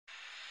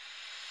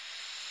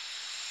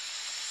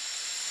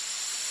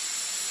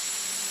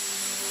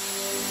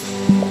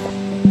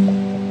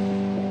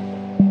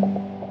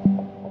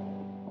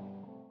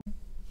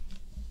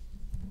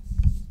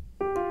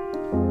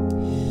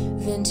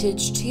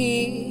vintage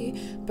tea,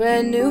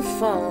 brand new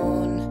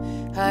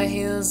phone, high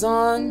heels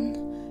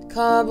on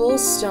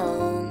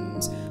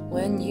cobblestones.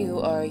 When you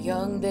are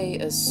young, they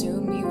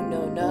assume you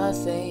know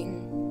nothing.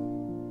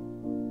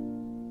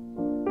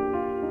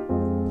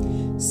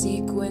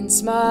 Sequin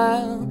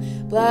smile,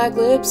 black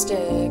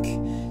lipstick,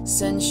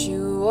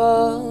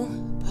 sensual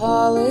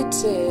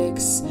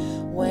politics.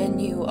 When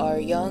you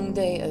are young,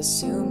 they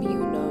assume you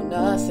know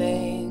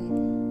nothing.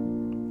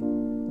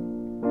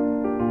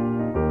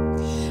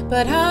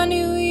 But I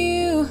knew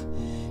you,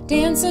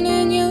 dancing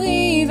in your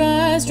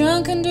Levi's,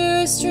 drunk under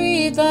a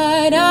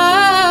streetlight.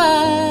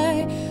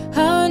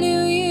 I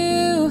knew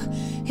you,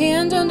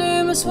 hand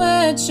under my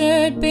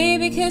sweatshirt,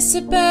 baby kiss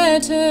it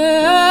better.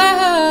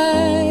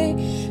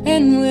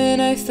 And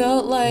when I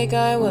felt like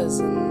I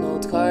was an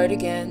old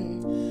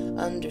cardigan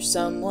under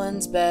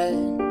someone's bed,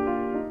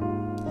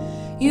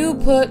 you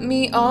put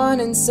me on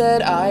and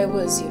said I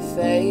was your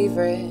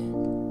favorite.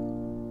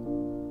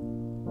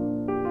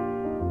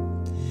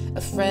 A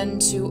friend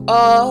to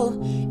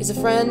all is a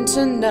friend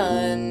to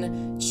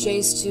none.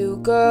 Chase two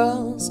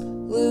girls,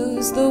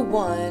 lose the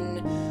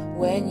one.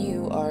 When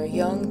you are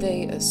young,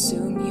 they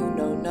assume you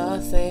know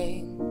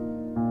nothing.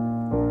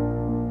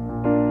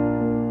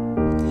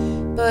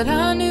 But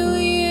I knew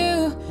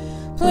you,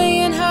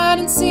 playing hide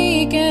and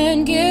seek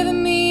and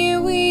giving me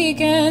your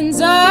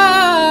weekends.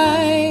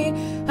 I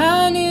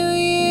knew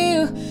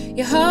you,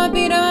 your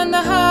heartbeat on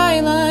the high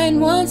line,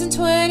 once in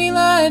 20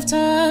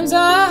 lifetimes.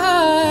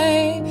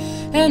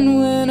 And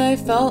when I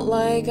felt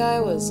like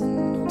I was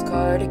an old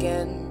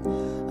cardigan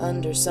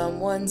under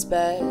someone's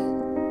bed,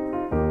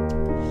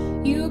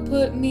 you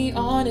put me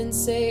on and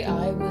say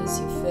I was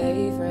your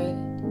favorite.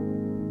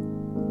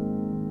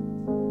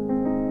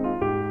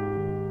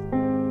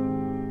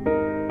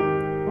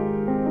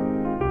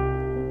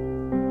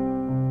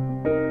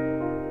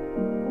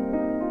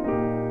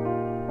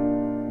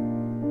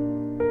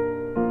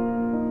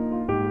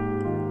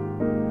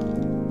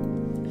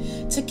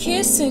 To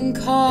kiss in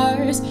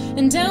cars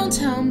and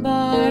downtown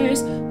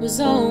bars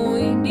was all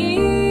we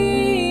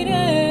needed.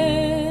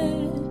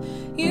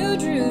 You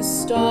drew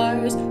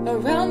stars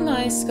around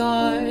my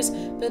scars,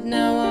 but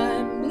now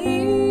I'm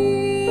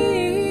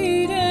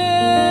bleeding.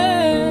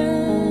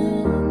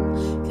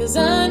 'Cause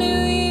I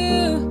knew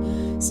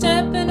you,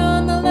 stepping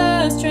on the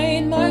last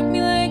train, marked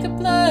me like a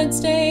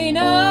bloodstain.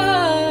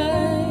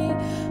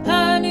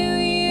 I knew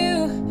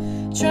you,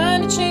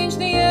 trying to change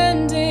the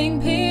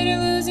ending, Peter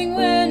losing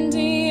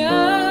Wendy.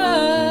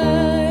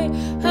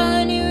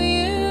 I knew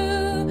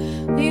you,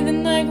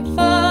 leaving like a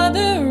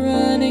father,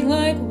 running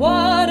like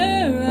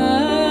water.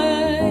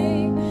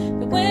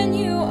 But when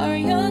you are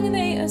young,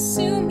 they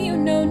assume you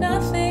know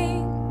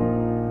nothing.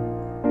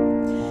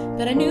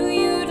 But I knew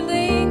you'd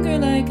linger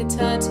like a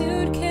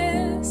tattooed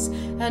kiss.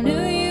 I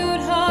knew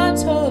you'd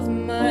haunt all of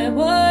my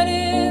what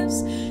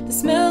ifs. The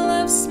smell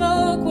of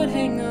smoke would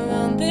hang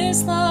around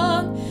this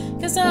long.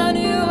 'Cause I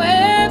knew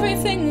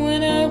everything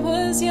when I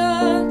was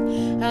young.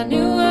 I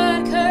knew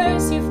I'd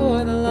curse you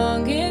for the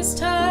longest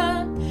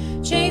time,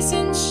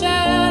 chasing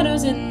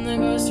shadows in the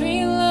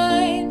grocery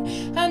line.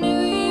 I knew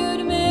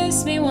you'd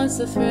miss me once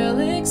the thrill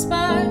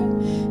expired,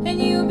 and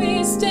you'd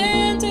be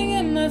standing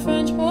in my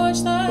front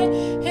porch light.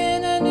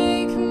 And I knew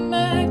you'd come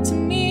back to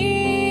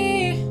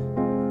me.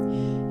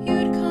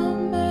 You'd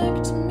come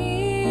back to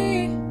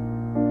me,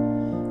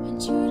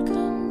 and you'd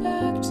come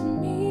back to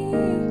me.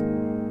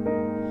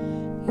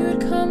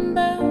 You'd come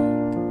back.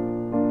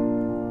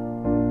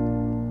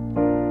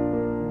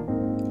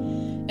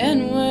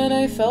 And when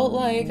I felt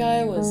like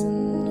I was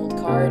an old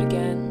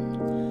cardigan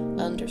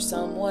under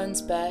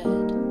someone's bed,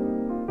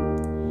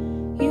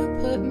 you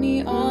put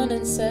me on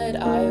and said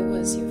I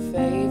was your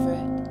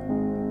favorite.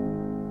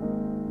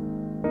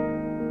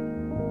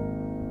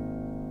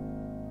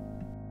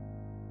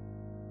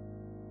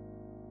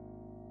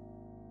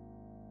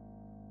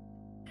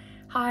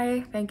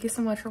 Hi, thank you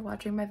so much for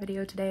watching my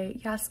video today.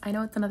 Yes, I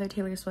know it's another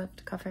Taylor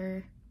Swift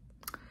cover.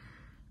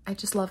 I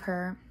just love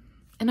her.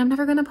 And I'm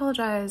never gonna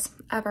apologize,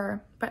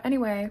 ever. But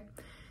anyway,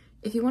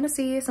 if you want to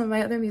see some of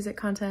my other music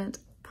content,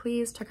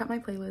 please check out my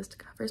playlist,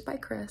 Covers by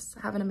Chris.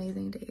 Have an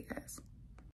amazing day, you guys.